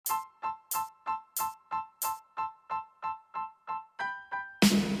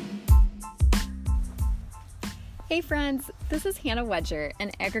Hey friends, this is Hannah Wedger,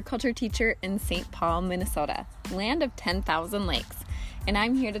 an agriculture teacher in St. Paul, Minnesota, land of 10,000 lakes, and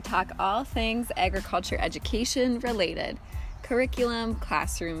I'm here to talk all things agriculture education related, curriculum,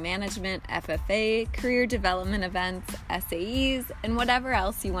 classroom management, FFA, career development events, SAEs, and whatever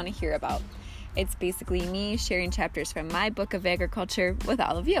else you want to hear about. It's basically me sharing chapters from my book of agriculture with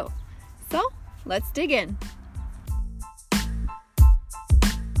all of you. So, let's dig in.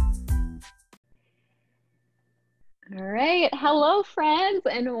 All right. Hello, friends,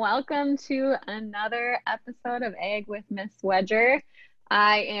 and welcome to another episode of Ag with Miss Wedger.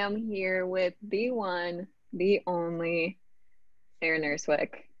 I am here with the one, the only Sarah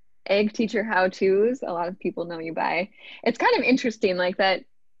Nurswick. Ag Teacher How-Tos, a lot of people know you by. It's kind of interesting, like that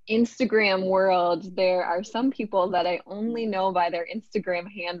Instagram world. There are some people that I only know by their Instagram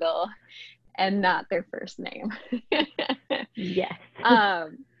handle and not their first name. Yes.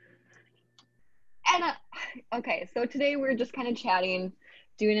 Okay, so today we're just kind of chatting,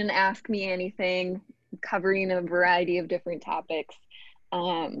 doing an Ask Me Anything, covering a variety of different topics.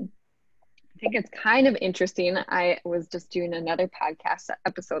 I think it's kind of interesting. I was just doing another podcast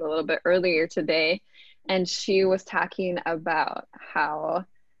episode a little bit earlier today, and she was talking about how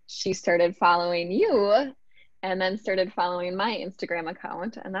she started following you and then started following my Instagram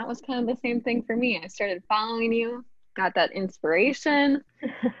account. And that was kind of the same thing for me. I started following you, got that inspiration,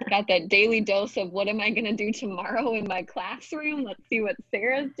 got that daily dose of what am I going to do tomorrow in my classroom? Let's see what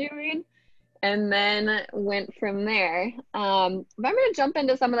Sarah's doing. And then went from there. But I'm going to jump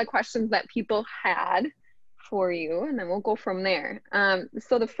into some of the questions that people had for you, and then we'll go from there.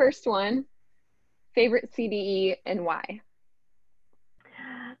 So the first one, favorite CDE and why?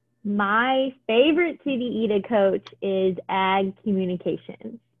 My favorite CDE to coach is Ag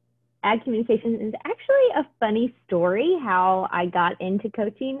Communications. Ag Communications is actually a funny story how I got into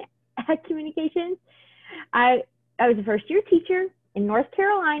coaching Ag Communications. I was a first year teacher in North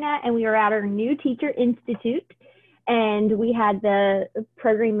Carolina, and we were at our new teacher institute, and we had the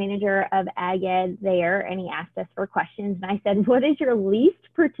program manager of Ag Ed there, and he asked us for questions, and I said, what is your least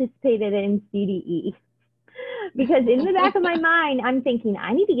participated in CDE? Because in the back of my mind, I'm thinking,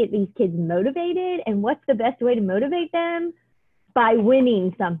 I need to get these kids motivated, and what's the best way to motivate them? By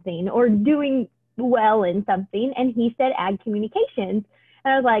winning something or doing well in something. And he said Ag Communications. And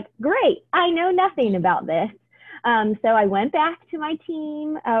I was like, great, I know nothing about this. So I went back to my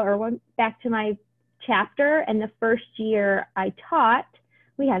team went back to my chapter. And the first year I taught,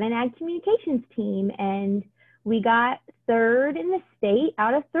 we had an Ag Communications team, and we got third in the state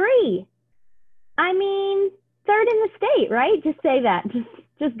out of 3. I mean, third in the state, right? Just say that,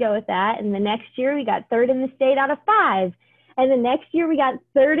 just go with that. And the next year we got third in the state out of 5. And the next year we got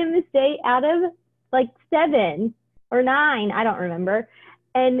third in the state out of like 7 or 9, I don't remember.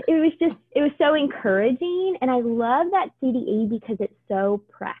 And it was so encouraging. And I love that CDE because it's so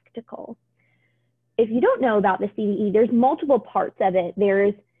practical. If you don't know about the CDE, there's multiple parts of it.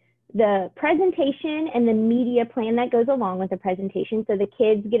 There's the presentation and the media plan that goes along with the presentation. So the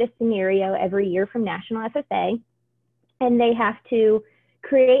kids get a scenario every year from National FFA, and they have to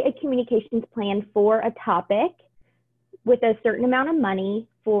create a communications plan for a topic with a certain amount of money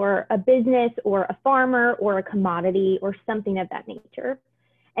for a business or a farmer or a commodity or something of that nature.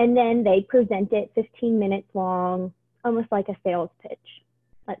 And then they present it 15 minutes long, almost like a sales pitch,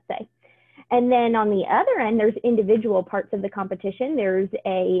 let's say. And then on the other end, there's individual parts of the competition. There's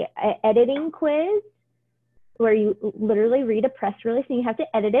a editing quiz where you literally read a press release and you have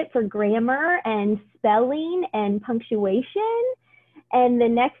to edit it for grammar and spelling and punctuation. And the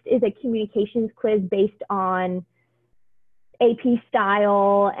next is a communications quiz based on AP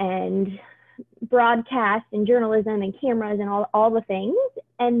style and broadcast and journalism and cameras and all the things.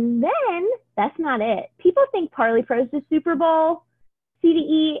 And then that's not it. People think Parley Pro is the Super Bowl.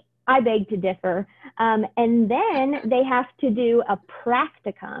 CDE, I beg to differ. And then they have to do a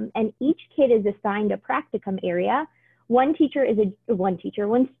practicum, and each kid is assigned a practicum area. One student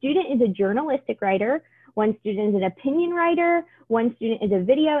is a journalistic writer, one student is an opinion writer, one student is a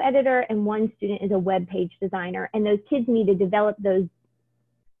video editor, and one student is a web page designer. And those kids need to develop those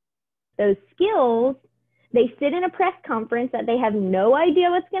skills. They sit in a press conference that they have no idea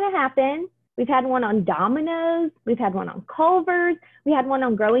what's going to happen. We've had one on dominoes. We've had one on Culver's. We had one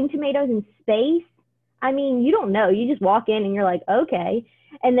on growing tomatoes in space. I mean, you don't know. You just walk in and you're like, okay.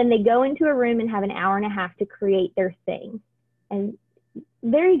 And then they go into a room and have an hour and a half to create their thing. And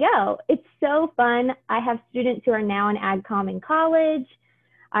there you go. It's so fun. I have students who are now in AgCom in college.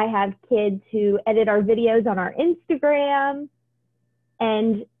 I have kids who edit our videos on our Instagram.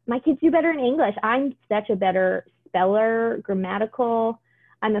 And my kids do better in English. I'm such a better speller, grammatical.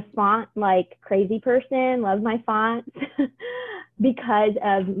 I'm a font like crazy person, love my fonts because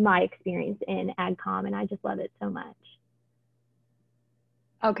of my experience in AgCom, and I just love it so much.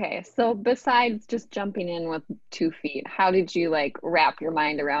 Okay, so besides just jumping in with 2 feet, how did you like wrap your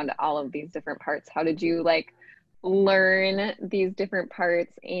mind around all of these different parts? How did you like learn these different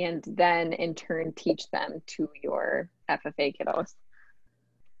parts and then in turn teach them to your FFA kiddos?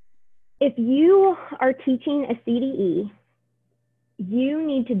 If you are teaching a CDE, you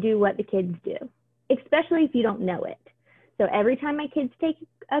need to do what the kids do, especially if you don't know it. So every time my kids take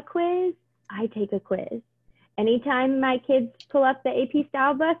a quiz, I take a quiz. Anytime my kids pull up the AP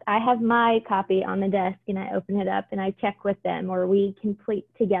style book, I have my copy on the desk and I open it up and I check with them, or we complete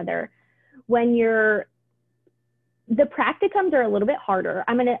together. When the practicums are a little bit harder.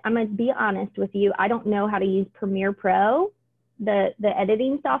 I'm gonna be honest with you. I don't know how to use Premiere Pro, the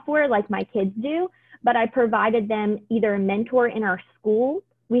editing software, like my kids do, but I provided them either a mentor in our school.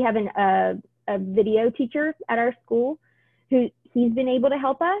 We have a video teacher at our school who he's been able to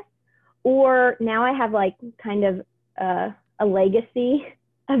help us, or now I have like kind of a legacy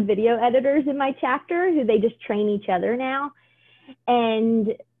of video editors in my chapter who they just train each other now. And,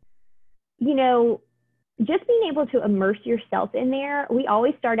 you know, just being able to immerse yourself in there. We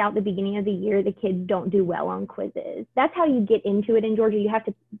always start out the beginning of the year, the kids don't do well on quizzes. That's how you get into it in Georgia. You have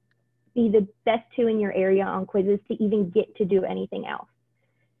to be the best 2 in your area on quizzes to even get to do anything else.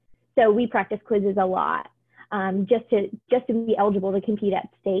 So we practice quizzes a lot, just to be eligible to compete at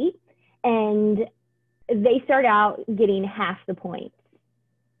state. And they start out getting half the points.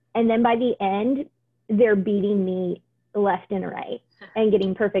 And then by the end, they're beating me left and right and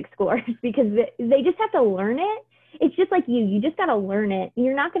getting perfect scores because they just have to learn it. It's just like you just got to learn it.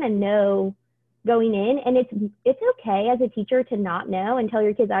 You're not going to know going in, and it's okay as a teacher to not know and tell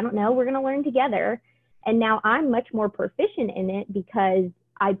your kids, I don't know, we're going to learn together. And now I'm much more proficient in it because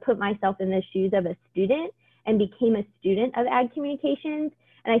I put myself in the shoes of a student and became a student of ag communications.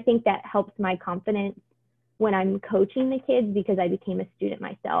 And I think that helps my confidence when I'm coaching the kids because I became a student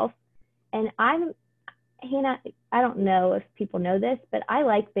myself. And Hannah, I don't know if people know this, but I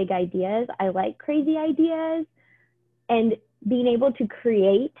like big ideas. I like crazy ideas. And being able to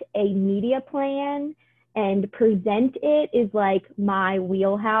create a media plan and present it is like my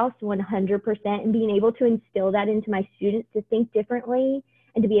wheelhouse 100%. And being able to instill that into my students to think differently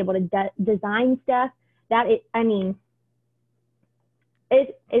and to be able to design stuff,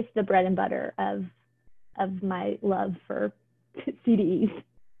 it's the bread and butter of my love for CDEs.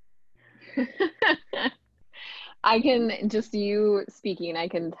 I can just you speaking, I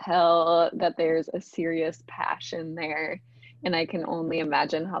can tell that there's a serious passion there. And I can only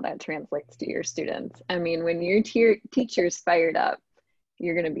imagine how that translates to your students. I mean, when your teacher's fired up,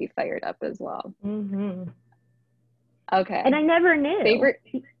 you're going to be fired up as well. Mm-hmm. Okay. And I never knew. Favorite?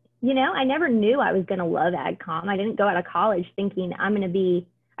 You know, I never knew I was going to love AgCom. I didn't go out of college thinking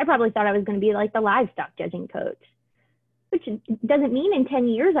I probably thought I was going to be like the livestock judging coach, which doesn't mean in 10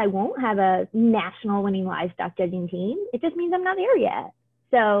 years I won't have a national winning livestock judging team. It just means I'm not there yet.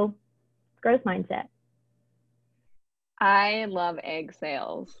 So, growth mindset. I love egg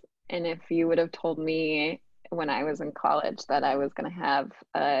sales. And if you would have told me when I was in college that I was going to have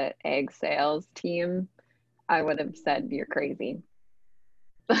an egg sales team, I would have said you're crazy.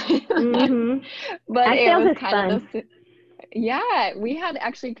 Mm-hmm. But egg it was kind of yeah, we had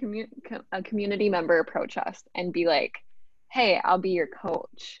actually a community member approach us and be like, hey, I'll be your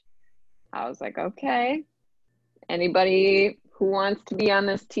coach. I was like, okay. Anybody who wants to be on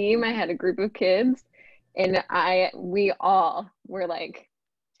this team? I had a group of kids and we all were like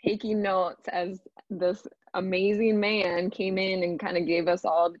taking notes as this amazing man came in and kind of gave us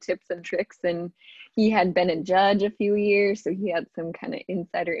all the tips and tricks. And he had been a judge a few years, so he had some kind of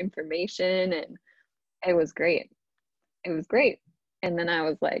insider information, and it was great. It was great. And then I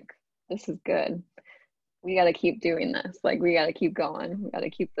was like, this is good. We got to keep doing this. Like, we got to keep going. We got to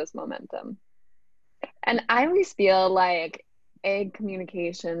keep this momentum. And I always feel like egg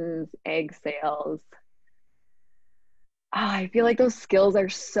communications, egg sales, I feel like those skills are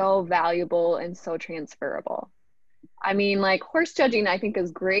so valuable and so transferable. I mean, like horse judging, I think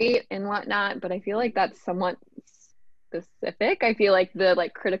is great and whatnot, but I feel like that's somewhat specific. I feel like the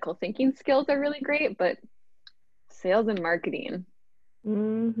critical thinking skills are really great, but sales and marketing.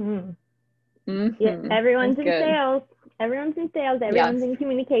 Mm-hmm. Mm-hmm. Yeah, everyone's in sales. Everyone's in sales. Everyone's in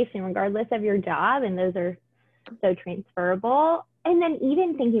communication, regardless of your job, and those are so transferable. And then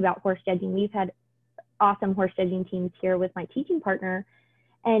even thinking about horse judging, we've had awesome horse judging teams here with my teaching partner,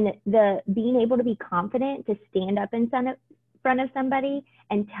 and the being able to be confident to stand up in front of somebody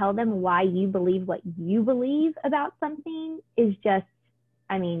and tell them why you believe what you believe about something is just,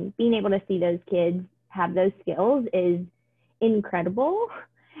 I mean, being able to see those kids have those skills is incredible.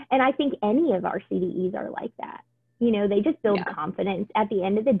 And I think any of our CDEs are like that. You know, they just build confidence. At the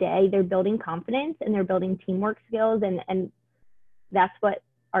end of the day, they're building confidence and they're building teamwork skills, and that's what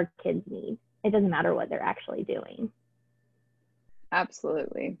our kids need. It doesn't matter what they're actually doing.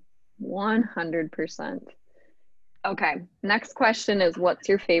 Absolutely. 100%. Okay, next question is, what's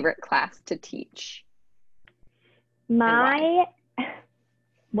your favorite class to teach? Well,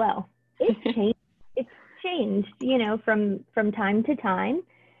 it's changed, you know, from time to time.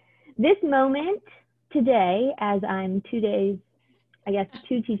 This moment today, as I'm 2 days, I guess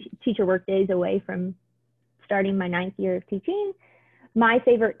 2 teacher work days away from starting my 9th year of teaching, my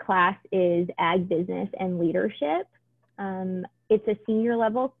favorite class is Ag Business and Leadership. It's a senior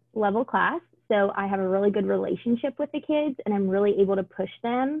level class, so I have a really good relationship with the kids, and I'm really able to push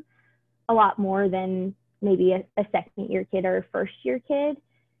them a lot more than maybe a second year kid or a first year kid.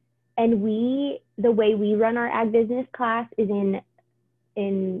 And the way we run our Ag Business class is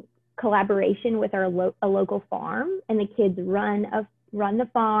in collaboration with a local farm, and the kids run the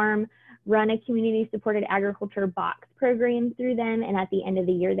farm, run a community supported agriculture box program through them, and at the end of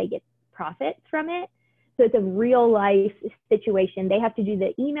the year they get profits from it. So it's a real life situation. They have to do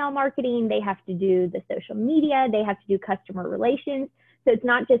the email marketing, they have to do the social media, they have to do customer relations. So it's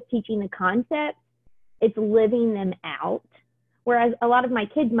not just teaching the concepts, it's living them out. Whereas a lot of my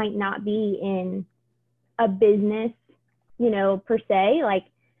kids might not be in a business, you know, per se, like,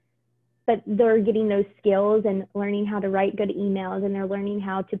 but they're getting those skills and learning how to write good emails, and they're learning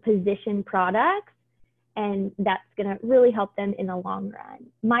how to position products, and that's going to really help them in the long run.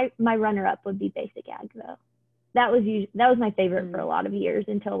 My runner-up would be Basic Ag, though. That was my favorite for a lot of years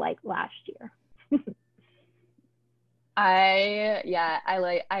until like last year. I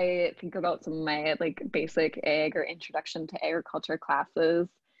think about some of my like Basic Ag or Introduction to Agriculture classes,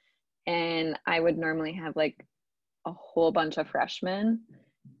 and I would normally have like a whole bunch of freshmen,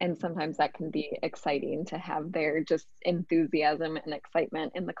 and sometimes that can be exciting to have their just enthusiasm and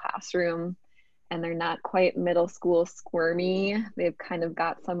excitement in the classroom, and they're not quite middle school squirmy. They've kind of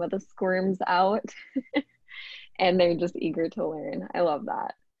got some of the squirms out and they're just eager to learn. I love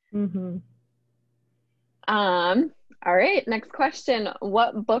that. Mm-hmm. All right, next question.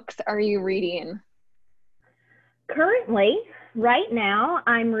 What books are you reading? Currently, right now,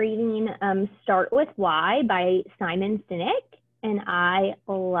 I'm reading Start With Why by Simon Sinek, and I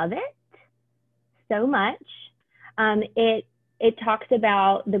love it so much. It talks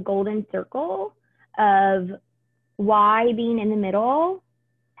about the golden circle of why being in the middle,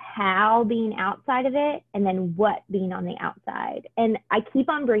 how being outside of it, and then what being on the outside. And I keep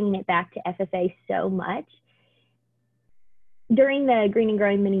on bringing it back to FFA so much. During the Green and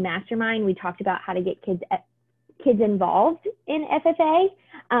Growing Mini Mastermind, we talked about how to get kids involved in FFA,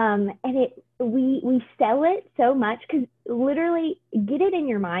 and we sell it so much, because literally, get it in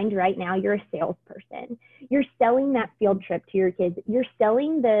your mind right now, you're a salesperson. You're selling that field trip to your kids. You're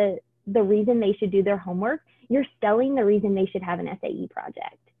selling the reason they should do their homework. You're selling the reason they should have an SAE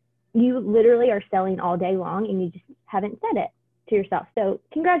project. You literally are selling all day long, and you just haven't said it to yourself. So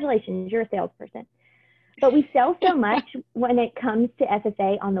congratulations, you're a salesperson. But we sell so much when it comes to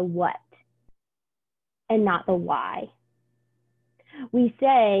FFA on the what and not the why. We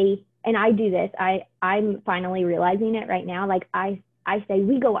say, and I do this, I'm finally realizing it right now. Like I say,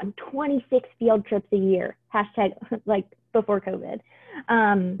 we go on 26 field trips a year, hashtag like before COVID.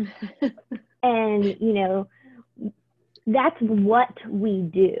 And, you know, that's what we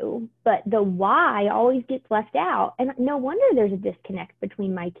do, but the why always gets left out. And no wonder there's a disconnect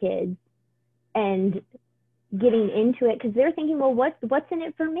between my kids and getting into it, because they're thinking, well, what's in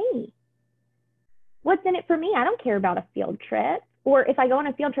it for me? What's in it for me? I don't care about a field trip. Or if I go on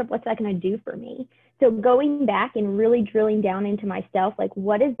a field trip, what's that going to do for me? So going back and really drilling down into myself, like,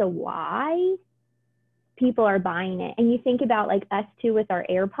 what is the why people are buying it? And you think about like us too with our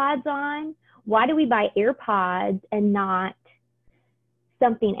AirPods on. Why do we buy AirPods and not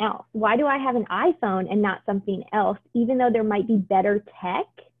something else? Why do I have an iPhone and not something else, even though there might be better tech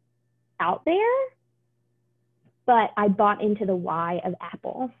out there? But I bought into the why of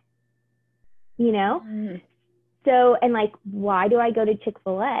Apple, you know? So, and like, why do I go to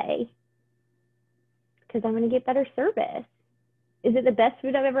Chick-fil-A? Because I'm going to get better service. Is it the best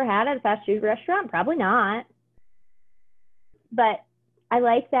food I've ever had at a fast food restaurant? Probably not. But I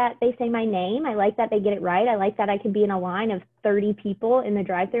like that they say my name. I like that they get it right. I like that I can be in a line of 30 people in the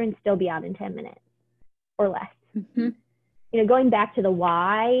drive-thru and still be out in 10 minutes or less. Mm-hmm. You know, going back to the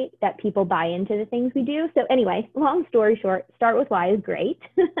why that people buy into the things we do. So anyway, long story short, Start With Why is great.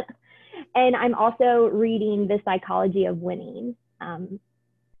 And I'm also reading The Psychology of Winning.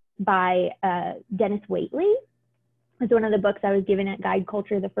 by Dennis Waitley. It's one of the books I was given at Guide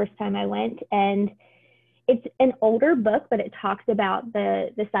Culture the first time I went. And it's an older book, but it talks about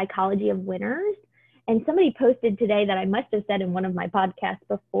the psychology of winners. And somebody posted today that I must have said in one of my podcasts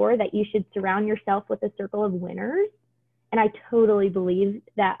before that you should surround yourself with a circle of winners. And I totally believe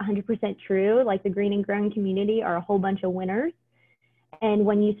that 100% true. Like the Green and Grown community are a whole bunch of winners. And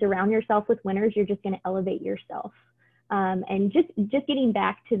when you surround yourself with winners, you're just going to elevate yourself. And just getting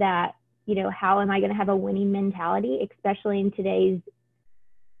back to that, you know, how am I going to have a winning mentality, especially in today's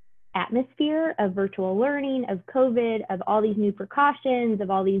atmosphere of virtual learning, of COVID, of all these new precautions, of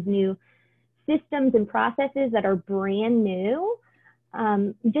all these new systems and processes that are brand new.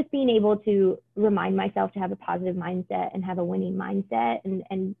 Just being able to remind myself to have a positive mindset and have a winning mindset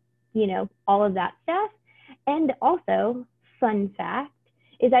and you know, all of that stuff. And also, fun fact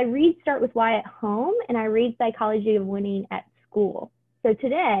is I read Start With Why at home and I read Psychology of Winning at school. So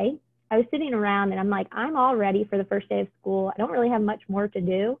today I was sitting around and I'm like, I'm all ready for the first day of school. I don't really have much more to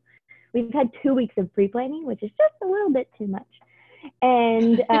do. We've had 2 weeks of pre-planning, which is just a little bit too much.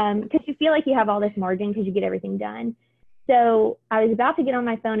 And because you feel like you have all this margin because you get everything done. So I was about to get on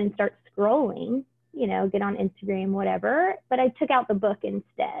my phone and start scrolling, you know, get on Instagram, whatever, but I took out the book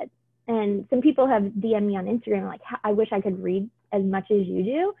instead. And some people have DM'd me on Instagram like, I wish I could read as much as you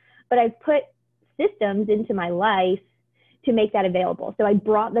do, but I've put systems into my life to make that available. So I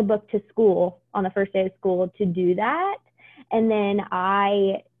brought the book to school on the first day of school to do that. And then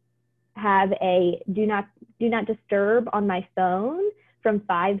I have a do not disturb on my phone from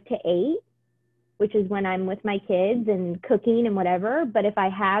 5 to 8, which is when I'm with my kids and cooking and whatever. But if I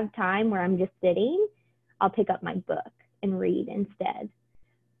have time where I'm just sitting, I'll pick up my book and read instead.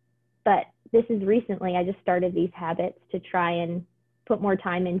 But this is recently, I just started these habits to try and put more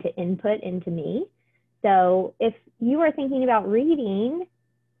time into input into me. So if you are thinking about reading,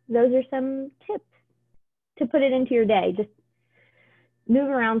 those are some tips to put it into your day. Just move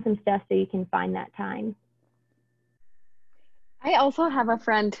around some stuff so you can find that time. I also have a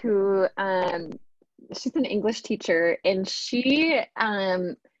friend who she's an English teacher, and she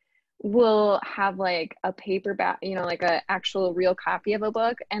will have like a paperback, you know, like a actual real copy of a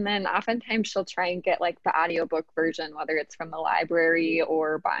book, and then oftentimes she'll try and get like the audiobook version, whether it's from the library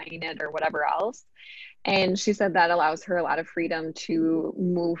or buying it or whatever else. And she said that allows her a lot of freedom to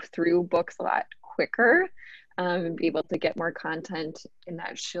move through books a lot quicker, and be able to get more content, in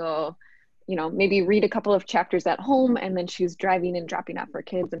that she'll, you know, maybe read a couple of chapters at home, and then she's driving and dropping off her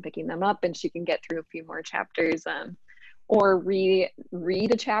kids and picking them up, and she can get through a few more chapters, or read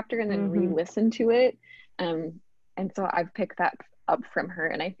a chapter and then re-listen to it. And so I've picked that up from her,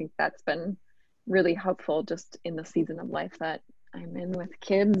 and I think that's been really helpful just in the season of life that I'm in with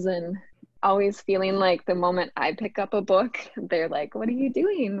kids, and always feeling like the moment I pick up a book, they're like, what are you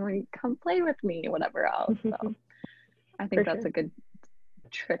doing? Come play with me, whatever else. So I think that's a good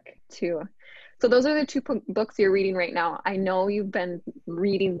trick too. So those are the two books you're reading right now. I know you've been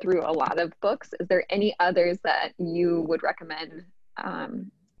reading through a lot of books. Is there any others that you would recommend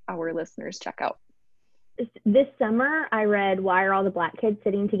our listeners check out? This summer, I read Why Are All the Black Kids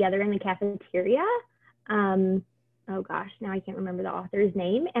Sitting Together in the Cafeteria? Oh gosh, now I can't remember the author's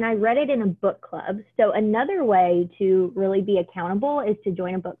name. And I read it in a book club. So another way to really be accountable is to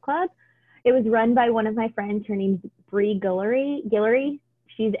join a book club. It was run by one of my friends. Her name's Bree Guillory.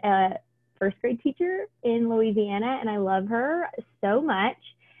 She's a first grade teacher in Louisiana, and I love her so much.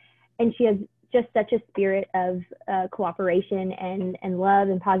 And she has just such a spirit of cooperation and love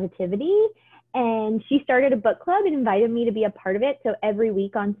and positivity. And she started a book club and invited me to be a part of it. So every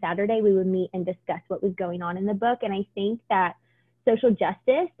week on Saturday, we would meet and discuss what was going on in the book. And I think that social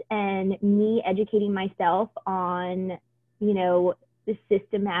justice and me educating myself on, you know, the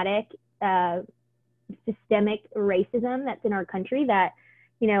systemic racism that's in our country that,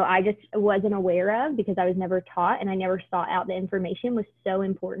 you know, I just wasn't aware of because I was never taught and I never sought out the information, was so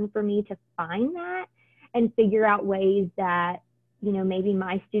important for me to find that and figure out ways that, you know, maybe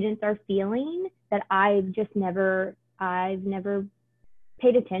my students are feeling that I've never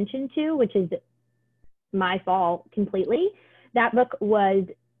paid attention to, which is my fault completely. That book was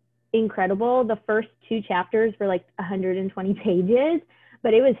incredible. The first 2 chapters were like 120 pages,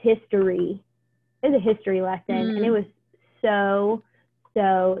 but it was history. It was a history lesson, and it was so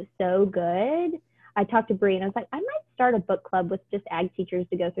good. I talked to Bree and I was like, I might start a book club with just ag teachers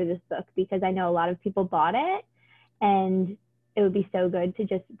to go through this book because I know a lot of people bought it, and it would be so good to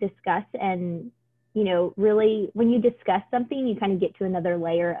just discuss. And, you know, really when you discuss something, you kind of get to another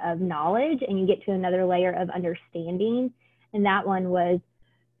layer of knowledge and you get to another layer of understanding. And that one was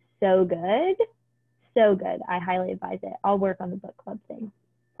so good. So good. I highly advise it. I'll work on the book club thing.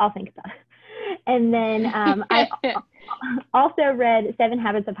 I'll think about it. And then I also read 7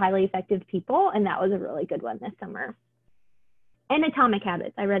 Habits of Highly Effective People, and that was a really good one this summer. And Atomic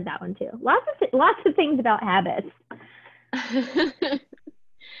Habits, I read that one too. Lots of things about habits.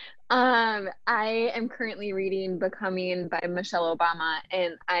 I am currently reading Becoming by Michelle Obama,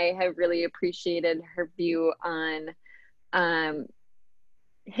 and I have really appreciated her view on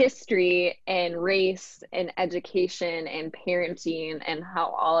history and race and education and parenting, and how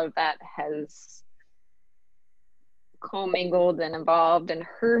all of that has commingled and evolved, and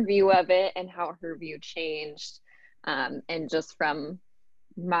her view of it and how her view changed. And just from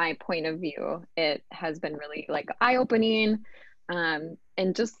my point of view, it has been really like eye-opening. And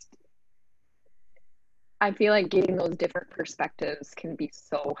just, I feel like getting those different perspectives can be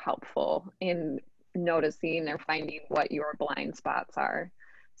so helpful in noticing or finding what your blind spots are.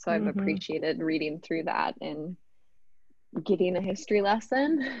 So I've appreciated reading through that and getting a history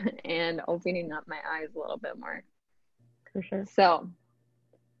lesson and opening up my eyes a little bit more. For sure. So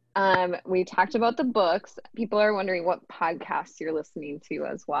we talked about the books. People are wondering what podcasts you're listening to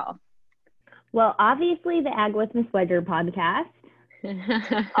as well. Well, obviously the Ag with Miss Wedger podcast.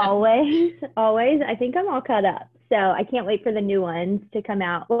 always. I think I'm all caught up. So I can't wait for the new ones to come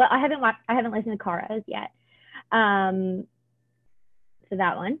out. Well, I haven't listened to Kara's yet. So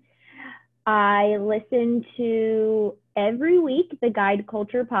that one. I listen to every week the Guide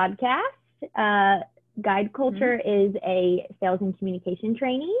Culture podcast. Guide Culture is a sales and communication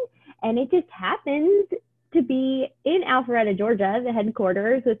training, and it just happens to be in Alpharetta, Georgia, the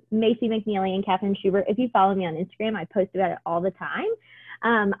headquarters, with Macy McNeely and Catherine Schubert. If you follow me on Instagram, I post about it all the time.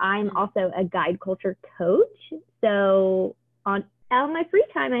 I'm also a Guide Culture coach. So on my free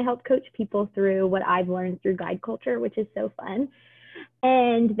time, I help coach people through what I've learned through Guide Culture, which is so fun.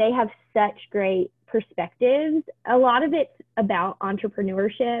 And they have such great perspectives. A lot of it's about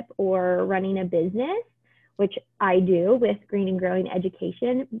entrepreneurship or running a business, which I do with Green and Growing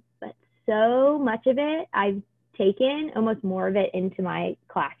Education, but so much of it I've taken almost more of it into my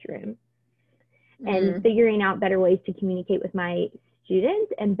classroom and figuring out better ways to communicate with my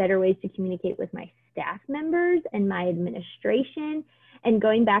students and better ways to communicate with my staff members and my administration, and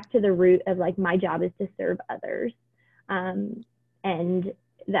going back to the root of like, my job is to serve others. And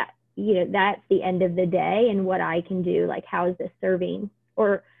that, you know, that's the end of the day, and what I can do, like, how is this serving?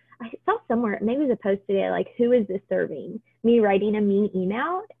 Or I saw somewhere, maybe it was a post today, like, who is this serving? Me writing a mean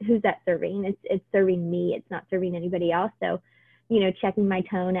email, who's that serving? It's serving me, it's not serving anybody else. So, you know, checking my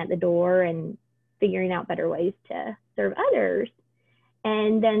tone at the door and figuring out better ways to serve others.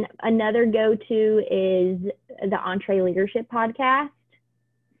 And then another go-to is the EntreLeadership podcast.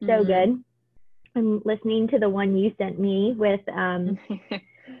 So good. I'm listening to the one you sent me with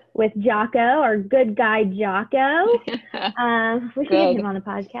Jocko, our good guy Jocko. We should get him on the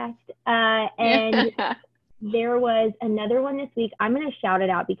podcast. And there was another one this week. I'm going to shout it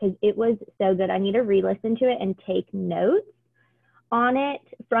out because it was so good. I need to re-listen to it and take notes on it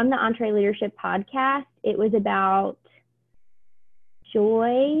from the EntreLeadership podcast. It was about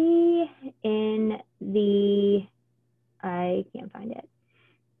joy in the, I can't find it.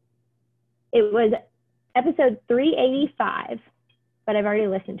 It was episode 385, but I've already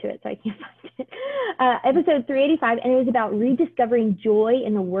listened to it, so I can't find it. Episode 385, and it was about rediscovering joy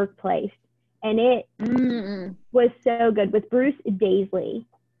in the workplace. And it was so good with Bruce Daisley.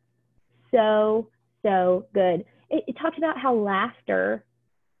 So good. It talks about how laughter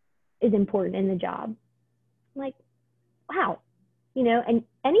is important in the job. I'm like, wow. You know, and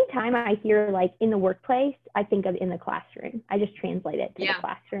anytime I hear like in the workplace, I think of in the classroom. I just translate it to the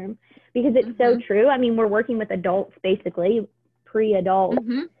classroom because it's so true. I mean, we're working with adults, basically pre-adults,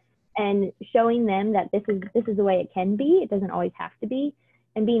 and showing them that this is the way it can be. It doesn't always have to be.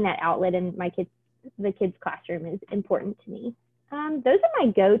 And being that outlet in the kids' classroom is important to me. Those are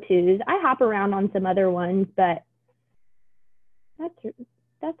my go-tos. I hop around on some other ones, but that's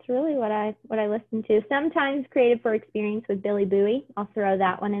really what I listen to. Sometimes Creative for Experience with Billy Bowie. I'll throw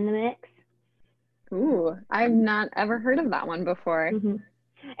that one in the mix. Ooh, I've not ever heard of that one before.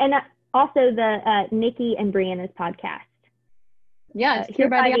 And also the Nikki and Brianna's podcast. Yes, Here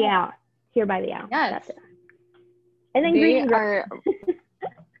by the Owl. Here by the Owl. Yes. And then they are,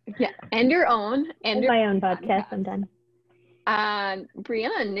 and your own. And my own podcast sometimes.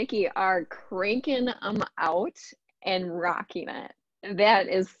 Brianna and Nikki are cranking them out and rocking it. That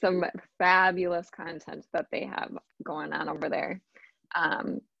is some fabulous content that they have going on over there.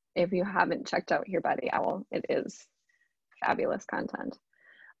 If you haven't checked out Here by the Owl, it is fabulous content.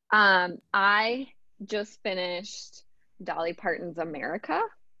 I just finished Dolly Parton's America.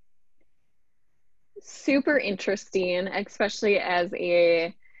 Super interesting, especially as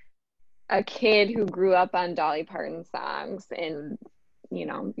a a kid who grew up on Dolly Parton songs and, you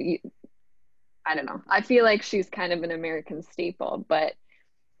know, I don't know. I feel like she's kind of an American staple, but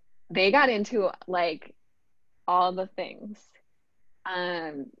they got into like all the things.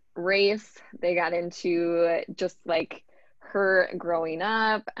 Race, they got into just like her growing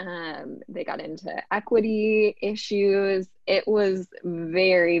up. They got into equity issues. It was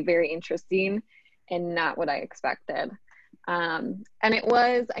very, very interesting and not what I expected. And it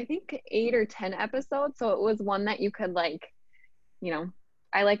was, I think, 8 or 10 episodes. So it was one that you could like, you know,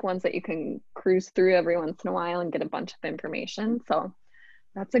 I like ones that you can cruise through every once in a while and get a bunch of information. So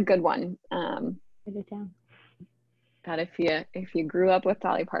that's a good one. Put it down. That if you grew up with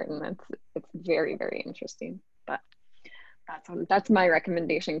Dolly Parton, it's very, very interesting. But that's my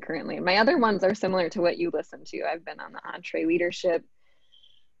recommendation currently. My other ones are similar to what you listen to. I've been on the EntreLeadership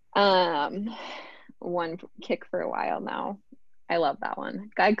one kick for a while now. I love that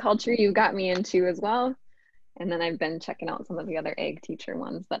one. Guide Culture you got me into as well. And then I've been checking out some of the other egg teacher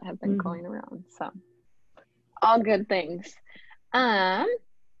ones that have been going around. So all good things.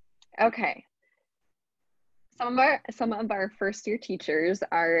 Okay. Some of our first year teachers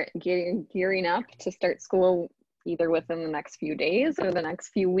are gearing up to start school either within the next few days or the next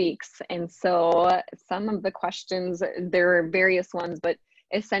few weeks. And so some of the questions, there are various ones, but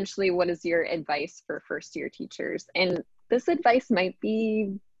essentially, what is your advice for first year teachers? And this advice might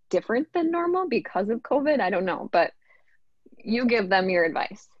be different than normal because of COVID. I don't know, but you give them your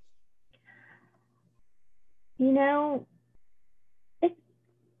advice. You know, it's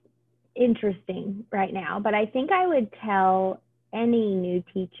interesting right now, but I think I would tell any new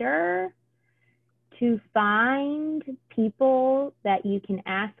teacher to find people that you can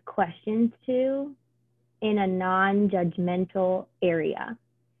ask questions to in a non-judgmental area.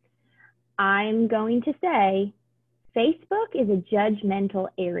 I'm going to say Facebook is a judgmental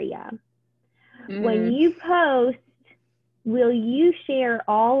area. When you post, will you share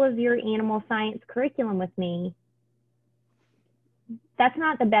all of your animal science curriculum with me? That's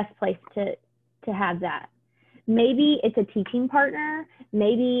not the best place to have that. Maybe it's a teaching partner.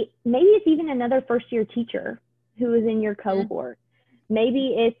 Maybe it's even another first year teacher who is in your cohort.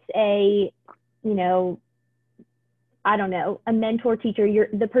 Maybe it's a, you know, I don't know, a mentor teacher,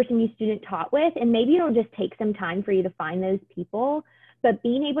 the person you student taught with, and maybe it'll just take some time for you to find those people. But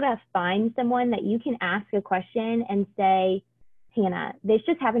being able to find someone that you can ask a question and say, Hannah, this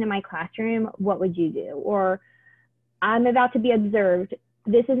just happened in my classroom, what would you do? Or I'm about to be observed,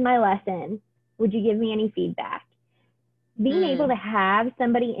 this is my lesson, would you give me any feedback? Being able to have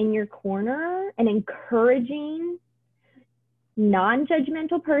somebody in your corner, an encouraging,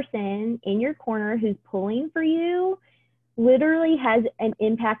 non-judgmental person in your corner who's pulling for you, literally has an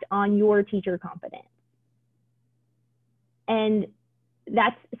impact on your teacher confidence. And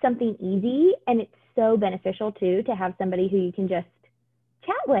that's something easy, and it's so beneficial too to have somebody who you can just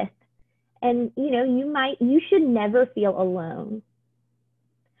chat with. And you know, you should never feel alone.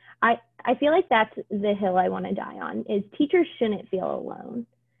 I feel like that's the hill I want to die on, is teachers shouldn't feel alone.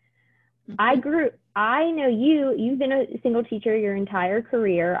 I know you've been a single teacher your entire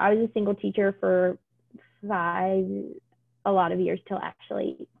career. I was a single teacher for a lot of years till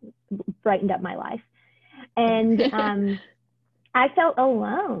actually brightened up my life. And I felt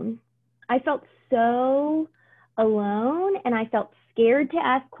alone. I felt so alone, and I felt scared to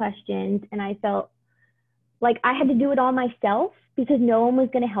ask questions, and I felt like I had to do it all myself because no one was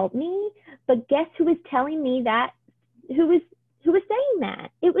going to help me. But guess who was telling me that? Who was saying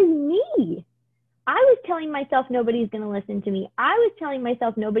that? It was me. I was telling myself nobody's going to listen to me. I was telling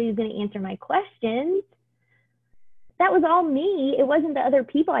myself nobody's going to answer my questions. That was all me. It wasn't the other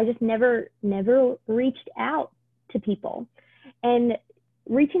people. I just never reached out to people. And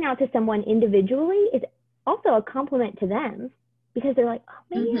reaching out to someone individually is also a compliment to them, because they're like,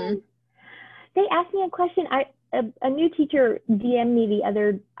 oh man, they asked me a question. A new teacher DM'd me the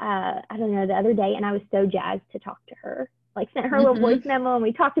other day, and I was so jazzed to talk to her. Like, sent her a little voice memo, and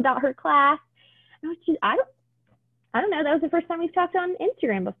we talked about her class. And I don't know. That was the first time we've talked on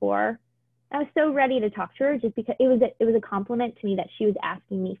Instagram before. I was so ready to talk to her, just because it was a compliment to me that she was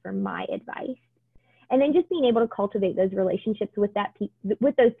asking me for my advice. And then just being able to cultivate those relationships with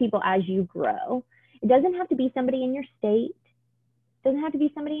those people as you grow. It doesn't have to be somebody in your state. It doesn't have to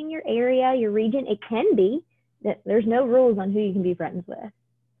be somebody in your area, your region. It can be. There's no rules on who you can be friends with.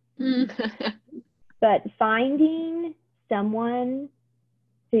 But finding someone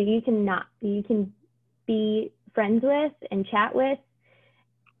who you can be friends with and chat with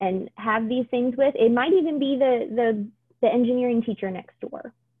and have these things with. It might even be the engineering teacher next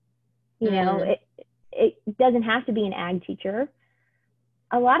door. You know, it doesn't have to be an ag teacher.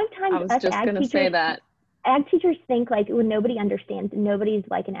 a lot of I times was us just gonna say that. ag teachers think like, well, nobody understands, nobody's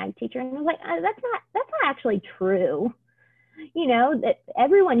like an ag teacher, and I was like, that's not actually true. You know, that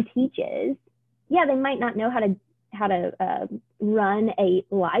everyone teaches. Yeah, they might not know how to run a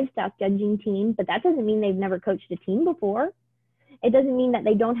livestock judging team, but that doesn't mean they've never coached a team before. It doesn't mean that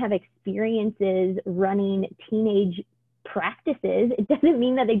they don't have experiences running teenage practices. It doesn't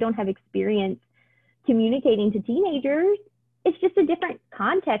mean that they don't have experience communicating to teenagers. It's just a different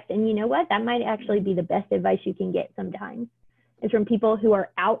context. And you know what? That might actually be the best advice you can get sometimes, is from people who are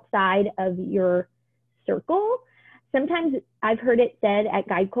outside of your circle. Sometimes I've heard it said at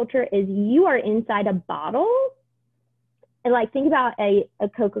Guide Culture is you are inside a bottle. And like, think about a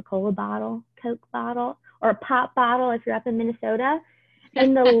Coca-Cola bottle, Coke bottle, or a pop bottle if you're up in Minnesota.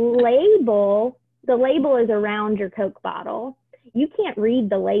 And the label is around your Coke bottle. You can't read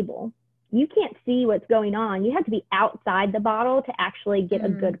the label. You can't see what's going on. You have to be outside the bottle to actually get a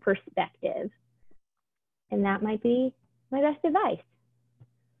good perspective. And that might be my best advice.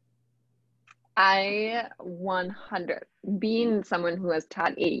 I 100, being someone who has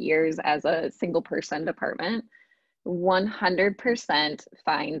taught 8 years as a single person department, 100%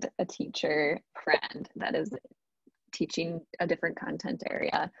 find a teacher friend that is teaching a different content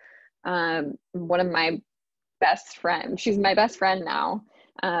area. One of my best friends, she's my best friend now,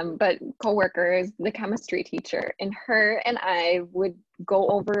 but coworker is the chemistry teacher, and her and I would go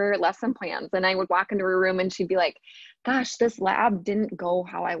over lesson plans, and I would walk into her room and she'd be like, gosh, this lab didn't go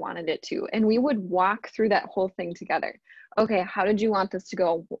how I wanted it to. And we would walk through that whole thing together. Okay, how did you want this to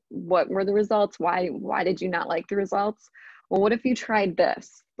go? What were the results? Why did you not like the results? Well, what if you tried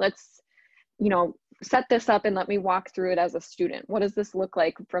this? Let's, set this up and let me walk through it as a student. What does this look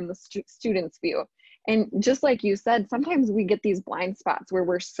like from the student's view? And just like you said, sometimes we get these blind spots where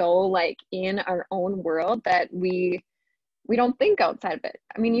we're so like in our own world that we don't think outside of it.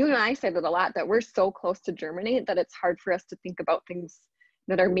 I mean, you and I say that a lot, that we're so close to Germinate that it's hard for us to think about things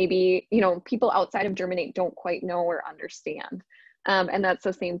that are maybe, people outside of Germinate don't quite know or understand. And that's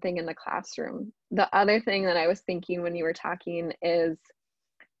the same thing in the classroom. The other thing that I was thinking when you were talking is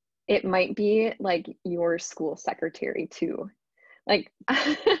it might be like your school secretary too. Like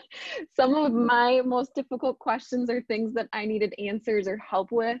some of my most difficult questions are things that I needed answers or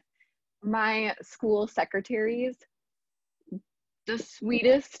help with. My school secretaries, the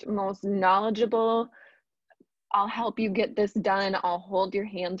sweetest, most knowledgeable, I'll help you get this done. I'll hold your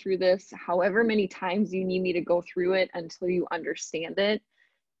hand through this, however many times you need me to go through it until you understand it.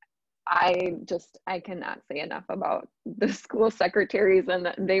 I cannot say enough about the school secretaries,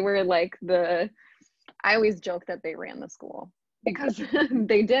 and they were like I always joke that they ran the school because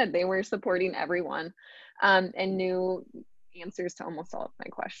they were supporting everyone, and knew answers to almost all of my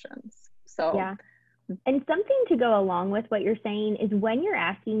questions. So yeah. And something to go along with what you're saying is when you're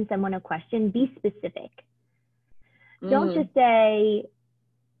asking someone a question, be specific. Don't just say,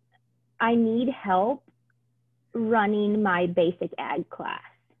 I need help running my basic ag class.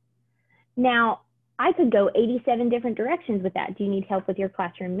 Now, I could go 87 different directions with that. Do you need help with your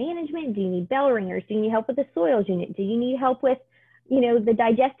classroom management? Do you need bell ringers? Do you need help with the soils unit? Do you need help with, the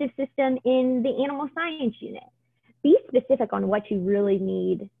digestive system in the animal science unit? Be specific on what you really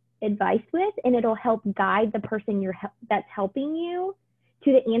need advice with, and it'll help guide the person that's helping you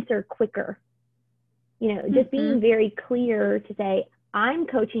to the answer quicker. Just being very clear to say, I'm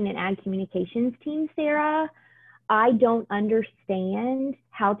coaching an ag communications team, Sarah. I don't understand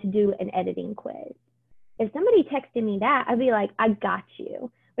how to do an editing quiz. If somebody texted me that, I'd be like, I got you.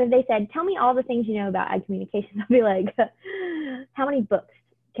 But if they said, tell me all the things you know about ag communications, I'd be like, how many books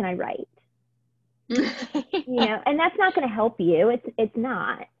can I write? And that's not going to help you. It's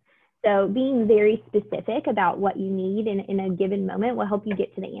not. So being very specific about what you need in a given moment will help you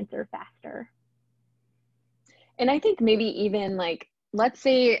get to the answer faster. And I think maybe even like, let's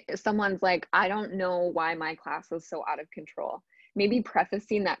say someone's like, I don't know why my class is so out of control. Maybe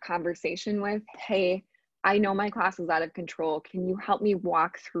prefacing that conversation with, hey, I know my class is out of control. Can you help me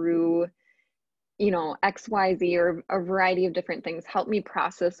walk through, X, Y, Z, or a variety of different things? Help me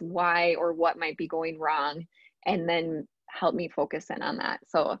process why or what might be going wrong, and then help me focus in on that.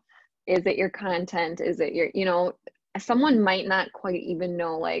 So is it your content? Is it your, someone might not quite even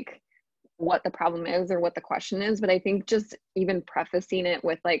know like what the problem is or what the question is, but I think just even prefacing it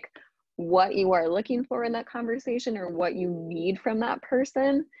with like what you are looking for in that conversation or what you need from that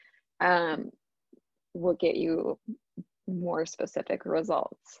person will get you more specific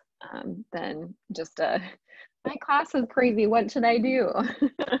results than just my class is crazy, what should I do?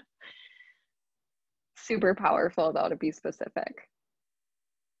 Super powerful though to be specific.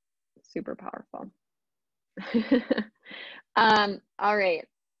 Super powerful. All right.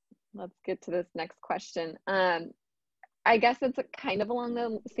 let's get to this next question. I guess it's kind of along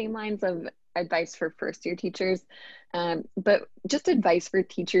the same lines of advice for first year teachers, but just advice for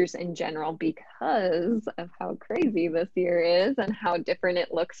teachers in general because of how crazy this year is and how different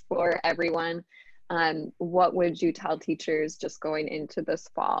it looks for everyone. What would you tell teachers just going into this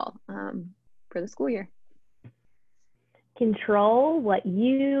fall for the school year? Control what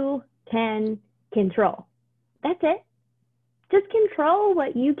you can control. That's it. Just control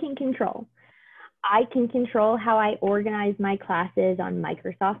what you can control. I can control how I organize my classes on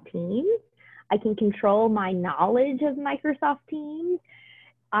Microsoft Teams. I can control my knowledge of Microsoft Teams.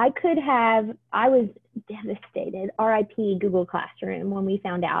 I was devastated, RIP Google Classroom, when we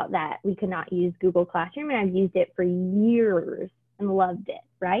found out that we could not use Google Classroom, and I've used it for years and loved it,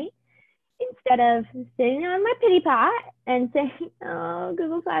 right? Instead of sitting on my pity pot and saying, oh,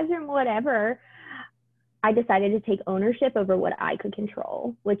 Google Classroom, whatever, I decided to take ownership over what I could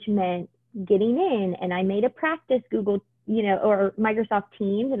control, which meant getting in, and I made a practice Google, or Microsoft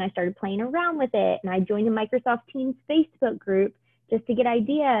Teams, and I started playing around with it, and I joined a Microsoft Teams Facebook group just to get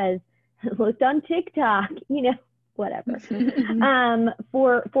ideas, looked on TikTok, whatever,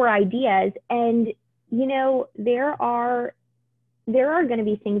 for ideas. And, there are going to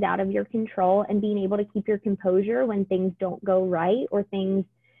be things out of your control, and being able to keep your composure when things don't go right or things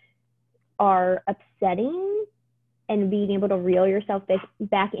are upsetting, and being able to reel yourself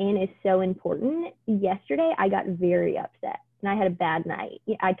back in is so important. Yesterday, I got very upset and I had a bad night.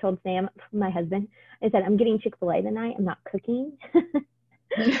 I told Sam, my husband, I said, I'm getting Chick-fil-A tonight. I'm not cooking.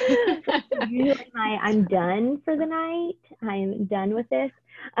 Usually I'm done for the night. I'm done with this.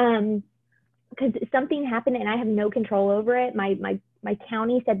 Because something happened and I have no control over it. My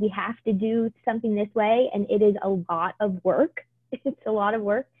county said we have to do something this way, and it is a lot of work. It's a lot of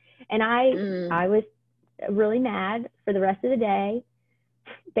work. And I was really mad for the rest of the day.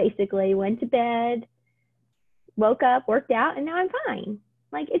 Basically went to bed, woke up, worked out, and now I'm fine.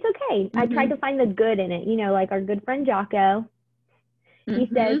 Like, it's okay. I tried to find the good in it, like our good friend Jocko. He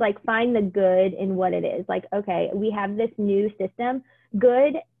says, like, find the good in what it is. Like, okay, we have this new system.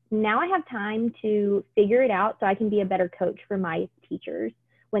 Good. Now I have time to figure it out so I can be a better coach for my teachers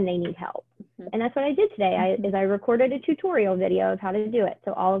when they need help. And that's what I did today. I recorded a tutorial video of how to do it,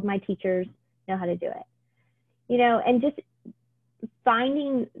 so all of my teachers know how to do it. And just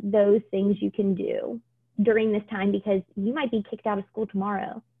finding those things you can do during this time, because you might be kicked out of school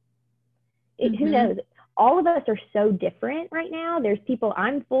tomorrow. Who knows? All of us are so different right now. There's people,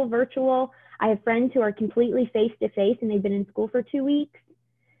 I'm full virtual. I have friends who are completely face-to-face and they've been in school for 2 weeks.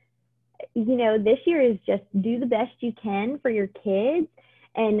 This year is just do the best you can for your kids.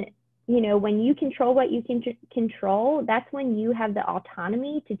 And, when you control what you can control, that's when you have the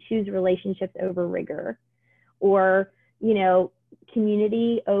autonomy to choose relationships over rigor, or,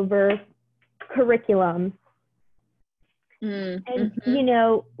 community over curriculum. And,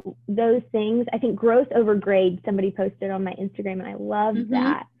 those things, I think growth over grade, somebody posted on my Instagram, and I love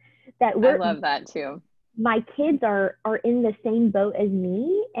that. I love that too. My kids are in the same boat as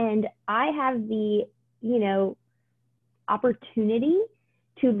me, and I have the, opportunity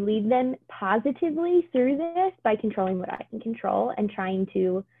to lead them positively through this by controlling what I can control and trying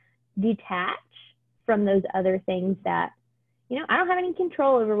to detach from those other things that, I don't have any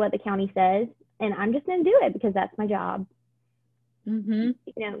control over what the county says, and I'm just going to do it because that's my job.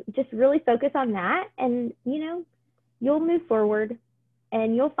 Just really focus on that, and, you'll move forward,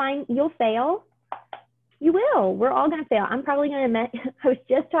 and you'll fail. You will. We're all going to fail. I'm probably going to I was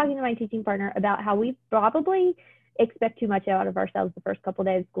just talking to my teaching partner about how we probably expect too much out of ourselves the first couple of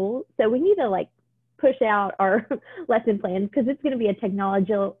days of school. So we need to push out our lesson plans, because it's going to be a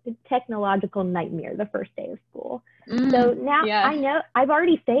technological nightmare the first day of school. So now I know I've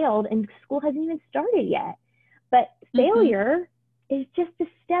already failed and school hasn't even started yet. But failure is just a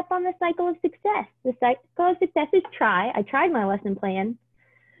step on the cycle of success. The cycle of success is try. I tried my lesson plan.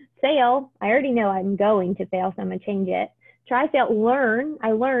 Fail. I already know I'm going to fail, so I'm going to change it. Try, fail, learn.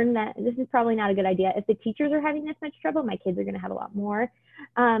 I learned that this is probably not a good idea. If the teachers are having this much trouble, my kids are going to have a lot more.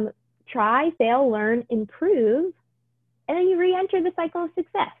 Try, fail, learn, improve, and then you re-enter the cycle of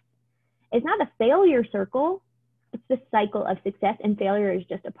success. It's not a failure circle. It's the cycle of success, and failure is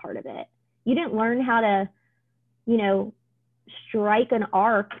just a part of it. You didn't learn how to, strike an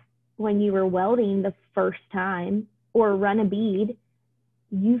arc when you were welding the first time or run a bead.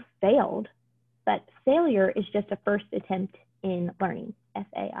 You failed, but failure is just a first attempt in learning.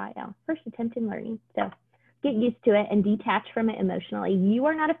 FAIL, first attempt in learning. So get used to it and detach from it emotionally. You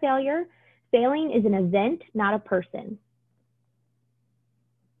are not a failure. Failing is an event, not a person.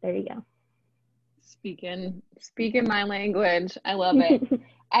 There you go. Speaking my language. I love it.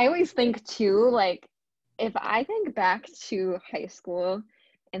 I always think too, like, if I think back to high school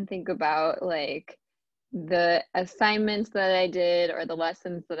and think about like the assignments that I did or the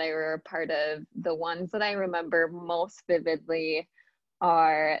lessons that I were a part of, the ones that I remember most vividly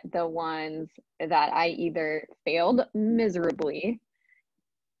are the ones that I either failed miserably,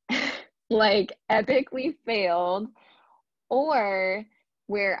 like epically failed, or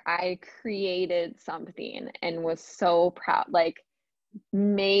where I created something and was so proud, like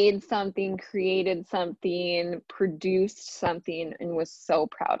made something, created something, produced something, and was so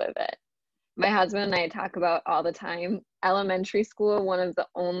proud of it. My husband and I talk about all the time. Elementary school, one of the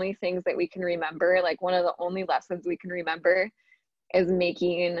only things that we can remember, like one of the only lessons we can remember, is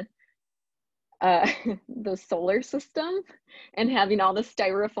making uh, the solar system and having all the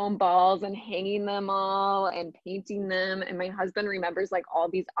styrofoam balls and hanging them all and painting them. And my husband remembers like all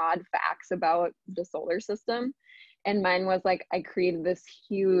these odd facts about the solar system. And mine was like, I created this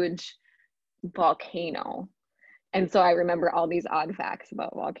huge volcano. And so I remember all these odd facts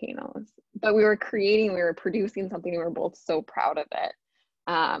about volcanoes. But we were producing something, we were both so proud of it.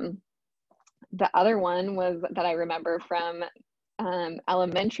 The other one was that I remember from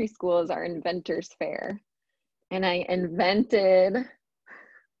elementary school is our inventors fair. And I invented,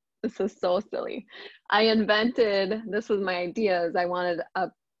 this is so silly. This was my idea, is I wanted a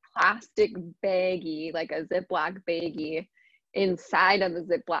plastic baggie, like a Ziploc baggie inside of a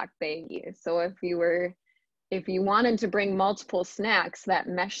Ziploc baggie. So if you wanted to bring multiple snacks that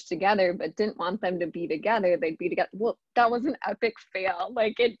meshed together but didn't want them to be together, they'd be together. Well, that was an epic fail.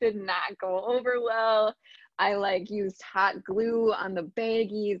 Like it did not go over well. I like used hot glue on the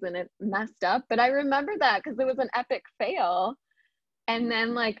baggies and it messed up. But I remember that because it was an epic fail. And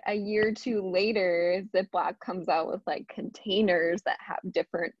then like a year or two later, Ziploc comes out with like containers that have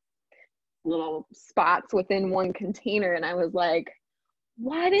different little spots within one container. And I was like,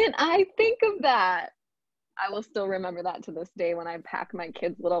 why didn't I think of that? I will still remember that to this day when I pack my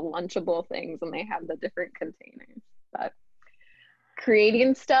kids' little Lunchable things and they have the different containers. But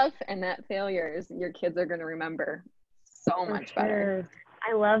creating stuff and that failures, your kids are going to remember so much better.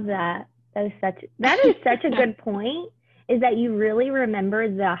 I love that. That is such a good point, is that you really remember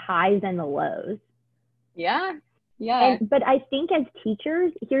the highs and the lows. Yeah. Yeah. But I think as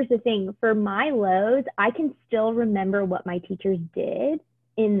teachers, here's the thing, for my lows, I can still remember what my teachers did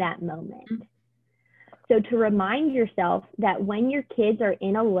in that moment. Mm-hmm. So to remind yourself that when your kids are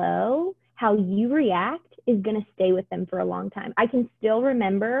in a low, how you react is going to stay with them for a long time. I can still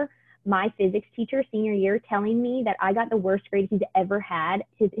remember my physics teacher senior year telling me that I got the worst grade he's ever had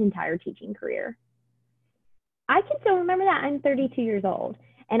his entire teaching career. I can still remember that. I'm 32 years old.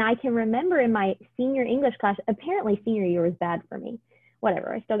 And I can remember in my senior English class, apparently senior year was bad for me.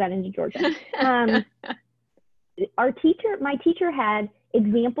 Whatever, I still got into Georgia. My teacher had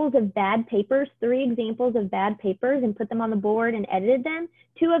examples of bad papers, 3 examples of bad papers, and put them on the board and edited them.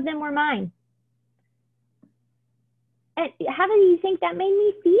 2 of them were mine. And how do you think that made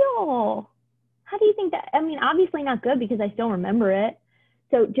me feel? How do you think that? I mean, obviously not good because I still remember it.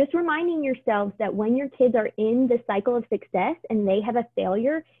 So just reminding yourselves that when your kids are in the cycle of success and they have a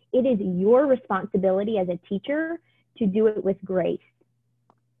failure, it is your responsibility as a teacher to do it with grace,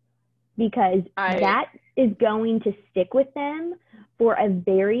 because that is going to stick with them for a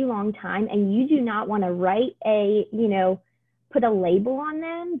very long time. And you do not want to put a label on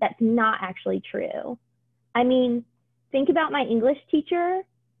them that's not actually true. I mean, think about my English teacher.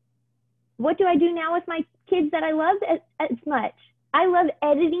 What do I do now with my kids that I love as much? I love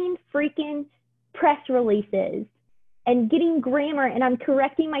editing freaking press releases and getting grammar, and I'm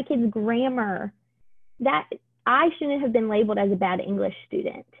correcting my kids' grammar. That I shouldn't have been labeled as a bad English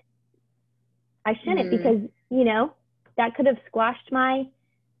student. I shouldn't, because, that could have squashed my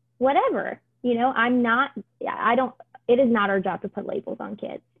whatever. It is not our job to put labels on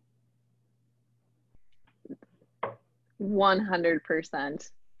kids.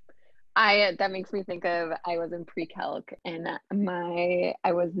 100%. That makes me think of, I was in pre-calc and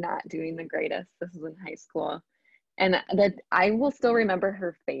I was not doing the greatest. This was in high school. And that I will still remember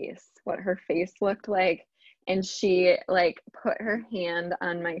her face, what her face looked like. And she like put her hand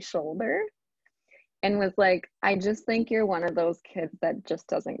on my shoulder and was like, I just think you're one of those kids that just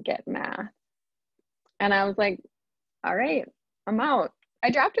doesn't get math. And I was like, all right, I'm out. I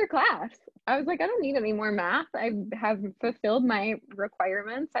dropped her class. I was like, I don't need any more math. I have fulfilled my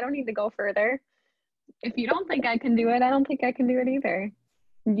requirements. I don't need to go further. If you don't think I can do it, I don't think I can do it either.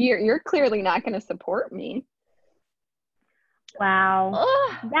 You're clearly not going to support me. Wow.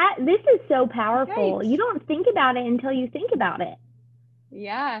 This is so powerful. Yikes. You don't think about it until you think about it.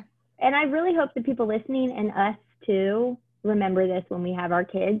 Yeah. And I really hope the people listening, and us too, remember this when we have our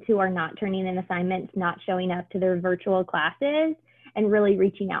kids who are not turning in assignments, not showing up to their virtual classes, and really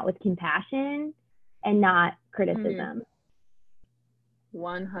reaching out with compassion and not criticism.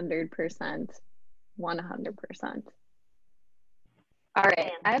 100%. 100%. All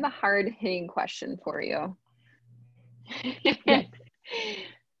right, I have a hard-hitting question for you. Yes.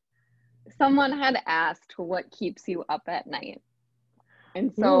 Someone had asked what keeps you up at night.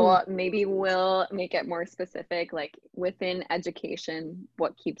 And so maybe we'll make it more specific, like within education,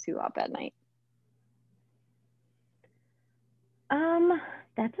 what keeps you up at night?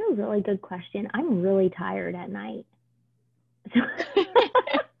 That's a really good question. I'm really tired at night. So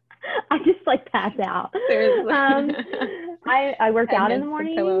I just like pass out. I work out in the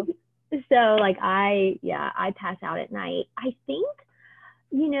morning. So like I pass out at night. I think,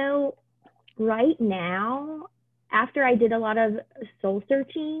 right now, after I did a lot of soul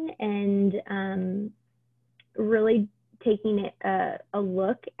searching and really taking a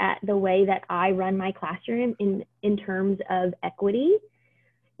look at the way that I run my classroom in terms of equity,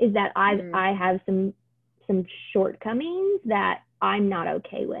 is that I have some shortcomings that I'm not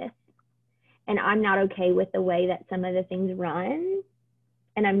okay with. And I'm not okay with the way that some of the things run.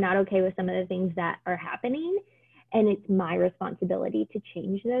 And I'm not okay with some of the things that are happening. And it's my responsibility to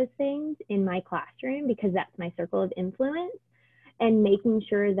change those things in my classroom, because that's my circle of influence. And making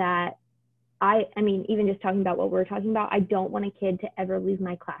sure that I mean, even just talking about what we're talking about, I don't want a kid to ever leave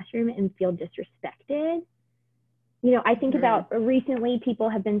my classroom and feel disrespected. I think about recently, people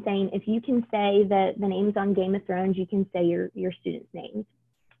have been saying, if you can say the names on Game of Thrones, you can say your students' names.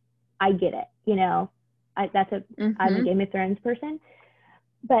 I get it. I'm a Game of Thrones person.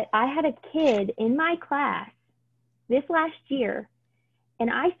 But I had a kid in my class this last year, and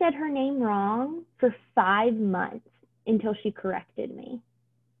I said her name wrong for 5 months until she corrected me.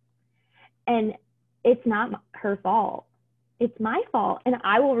 And it's not her fault. It's my fault. And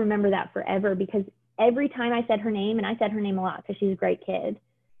I will remember that forever, because every time I said her name, and I said her name a lot because she's a great kid,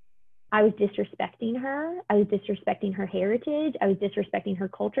 I was disrespecting her. I was disrespecting her heritage. I was disrespecting her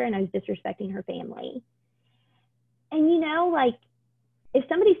culture, and I was disrespecting her family. And if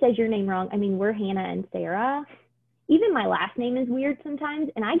somebody says your name wrong, I mean, we're Hannah and Sarah. Even my last name is weird sometimes,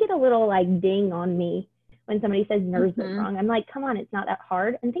 and I get a little ding on me when somebody says Nersvik wrong. I'm like, come on, it's not that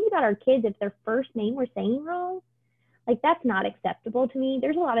hard. And think about our kids, if their first name we're saying wrong, that's not acceptable to me.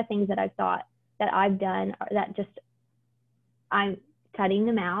 There's a lot of things that I've thought that I've done that just, I'm cutting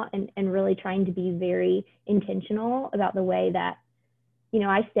them out and really trying to be very intentional about the way that,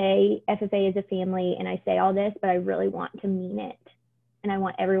 I say FFA is a family and I say all this, but I really want to mean it. And I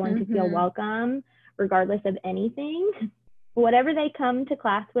want everyone to feel welcome, regardless of anything. Whatever they come to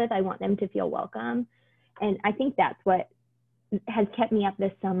class with, I want them to feel welcome. And I think that's what has kept me up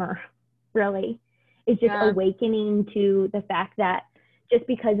this summer, really, is just awakening to the fact that just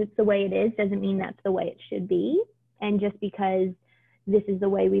because it's the way it is doesn't mean that's the way it should be. And just because this is the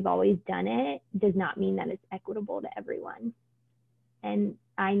way we've always done it does not mean that it's equitable to everyone. And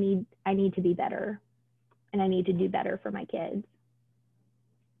I need to be better, and I need to do better for my kids.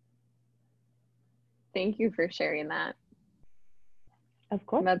 Thank you for sharing that. Of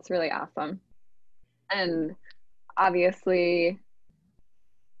course. That's really awesome. And obviously,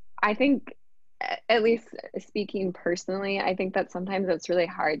 I think, at least speaking personally, I think that sometimes it's really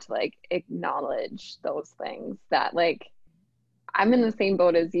hard to acknowledge those things that I'm in the same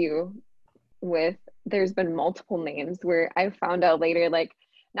boat as you with, there's been multiple names where I found out later,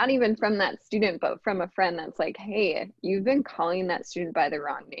 not even from that student, but from a friend that's like, hey, you've been calling that student by the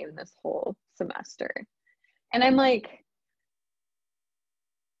wrong name this whole semester. And I'm like,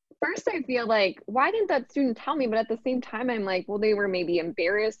 first I feel like, why didn't that student tell me? But at the same time, I'm like, well, they were maybe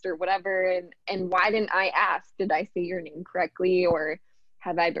embarrassed or whatever. And why didn't I ask, did I say your name correctly? Or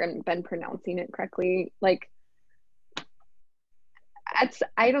have I been pronouncing it correctly?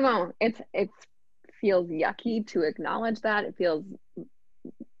 I don't know. It feels yucky to acknowledge that. It feels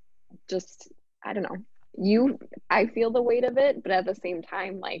just, I don't know. I feel the weight of it, but at the same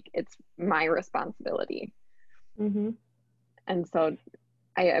time, it's my responsibility. And so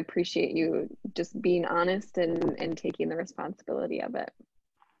I appreciate you just being honest and taking the responsibility of it.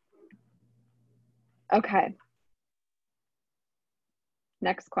 Okay.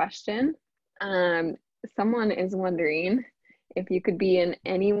 Next question. Someone is wondering if you could be in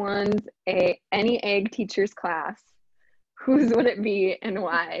any ag teacher's class, whose would it be and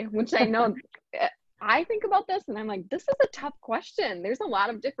why? Which I know, I think about this and I'm like, this is a tough question. There's a lot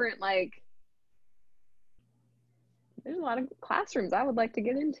of different, there's a lot of classrooms I would like to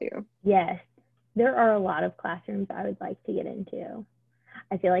get into. Yes, there are a lot of classrooms I would like to get into.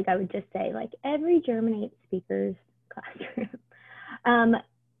 I feel like I would just say every Germinate speaker's classroom.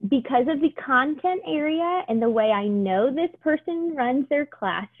 Because of the content area and the way I know this person runs their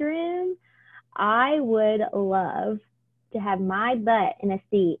classroom, I would love to have my butt in a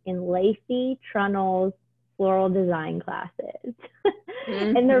seat in Lacey Trunnell's floral design classes.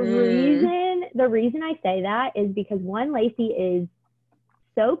 And the reason I say that is because one, Lacey is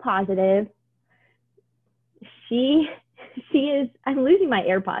so positive. She is, I'm losing my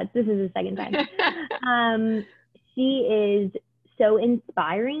AirPods. This is the second time. She is so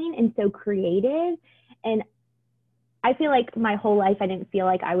inspiring and so creative. And I feel like my whole life I didn't feel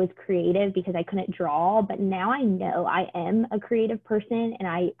like I was creative because I couldn't draw, but now I know I am a creative person and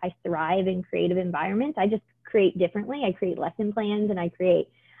I thrive in creative environments. I just create differently. I create lesson plans and I create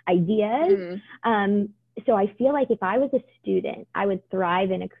ideas. So I feel like if I was a student, I would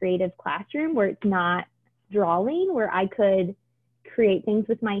thrive in a creative classroom where it's not drawing, where I could create things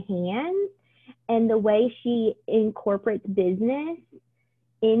with my hands. And the way she incorporates business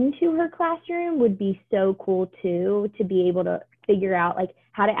into her classroom would be so cool too, to be able to figure out like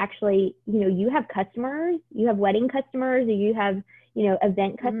how to actually, you have customers, you have wedding customers, or you have,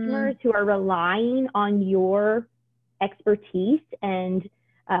 event customers who are relying on your expertise and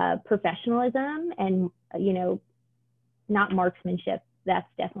professionalism and, not marksmanship. That's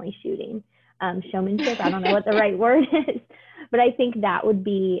definitely shooting. Showmanship, I don't know what the right word is, but I think that would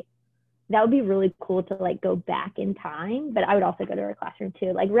be really cool to like go back in time. But I would also go to her classroom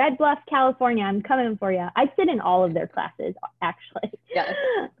too, like Red Bluff, California, I'm coming for you. I'd sit in all of their classes actually. Yes,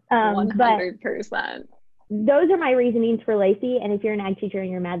 100%. Those are my reasonings for Lacey. And if you're an ag teacher and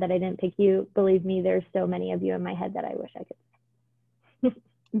you're mad that I didn't pick you, believe me, there's so many of you in my head that I wish I could.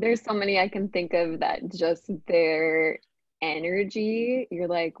 There's so many I can think of that just their energy, you're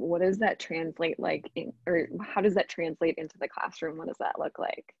like, what does that translate like or how does that translate into the classroom? What does that look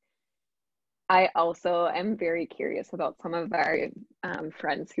like? I also am very curious about some of our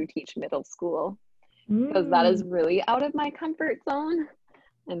friends who teach middle school, because that is really out of my comfort zone.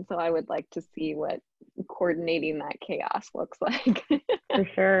 And so I would like to see what coordinating that chaos looks like. For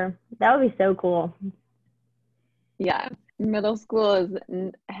sure. That would be so cool. Yeah, middle school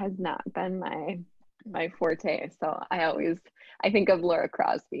has not been my forte. So I think of Laura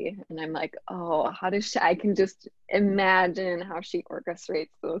Crosby and I'm like, oh, how does I can just imagine how she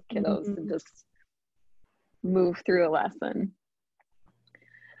orchestrates those kiddos to just move through a lesson.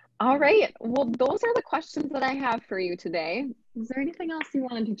 All right. Well, those are the questions that I have for you today. Is there anything else you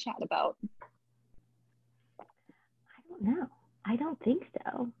wanted to chat about? I don't know. I don't think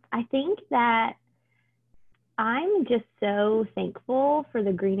so. I think that I'm just so thankful for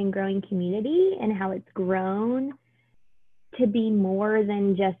the Green and Growing community and how it's grown to be more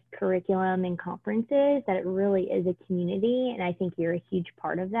than just curriculum and conferences, that it really is a community. And I think you're a huge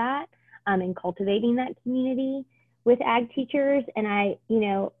part of that in cultivating that community with ag teachers. And I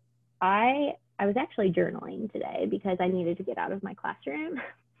was actually journaling today because I needed to get out of my classroom.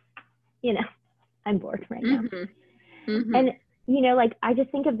 I'm bored right now. And like I just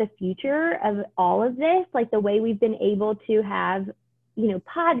think of the future of all of this, like the way we've been able to have,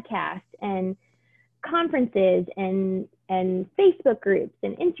 podcasts and conferences and Facebook groups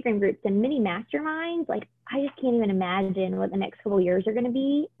and Instagram groups and mini masterminds. Like I just can't even imagine what the next couple of years are going to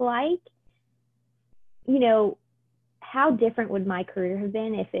be like. How different would my career have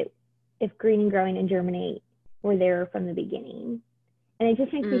been if Green and Growing and Germinate were there from the beginning? And it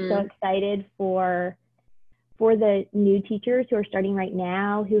just makes me so excited for the new teachers who are starting right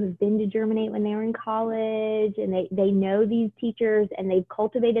now, who have been to Germinate when they were in college, and they know these teachers and they've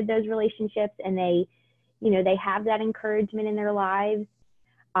cultivated those relationships, and they have that encouragement in their lives.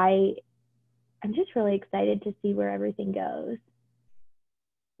 I'm just really excited to see where everything goes.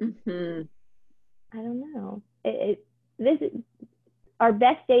 I don't know. Our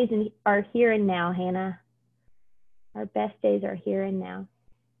best days are here and now, Hannah. Our best days are here and now.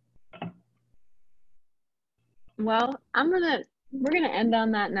 Well, we're gonna end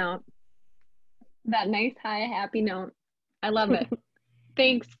on that note. That nice, high, happy note. I love it.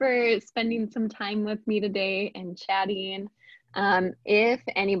 Thanks for spending some time with me today and chatting. If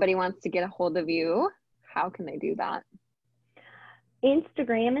anybody wants to get a hold of you, how can they do that?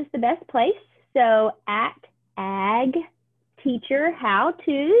 Instagram is the best place. So at Ag Teacher How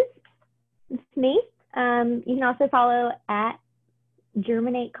To's, it's me. You can also follow at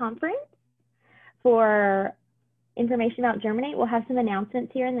Germinate Conference for information about Germinate. We'll have some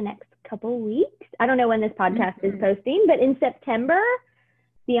announcements here in the next couple weeks. I don't know when this podcast is posting, but in September,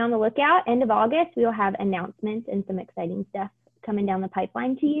 be on the lookout. End of August, we will have announcements and some exciting stuff coming down the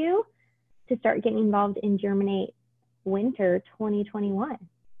pipeline to you to start getting involved in Germinate Winter 2021.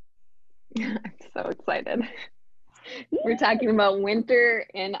 I'm so excited. We're talking about winter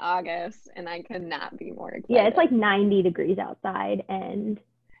in August, and I could not be more excited. Yeah, it's like 90 degrees outside, and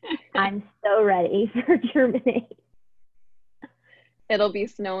I'm so ready for Germany. It'll be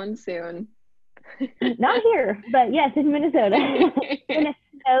snowing soon. Not here, but yes, in Minnesota.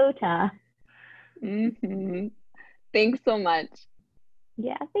 Minnesota. Mm-hmm. Thanks so much.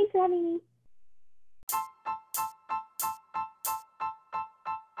 Yeah, thanks for having me.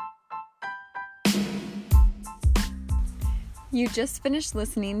 You just finished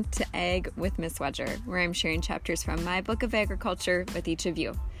listening to Ag with Miss Wedger, where I'm sharing chapters from my book of agriculture with each of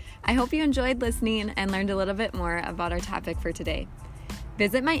you. I hope you enjoyed listening and learned a little bit more about our topic for today.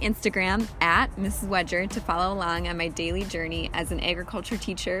 Visit my Instagram at Mrs. Wedger to follow along on my daily journey as an agriculture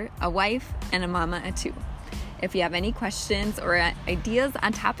teacher, a wife, and a mama of two. If you have any questions or ideas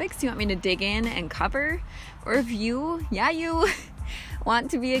on topics you want me to dig in and cover, or if you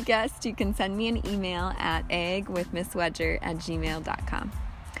want to be a guest, you can send me an email at agwithmisswedger@gmail.com.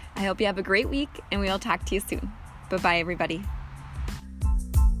 I hope you have a great week, and we will talk to you soon. Bye-bye, everybody.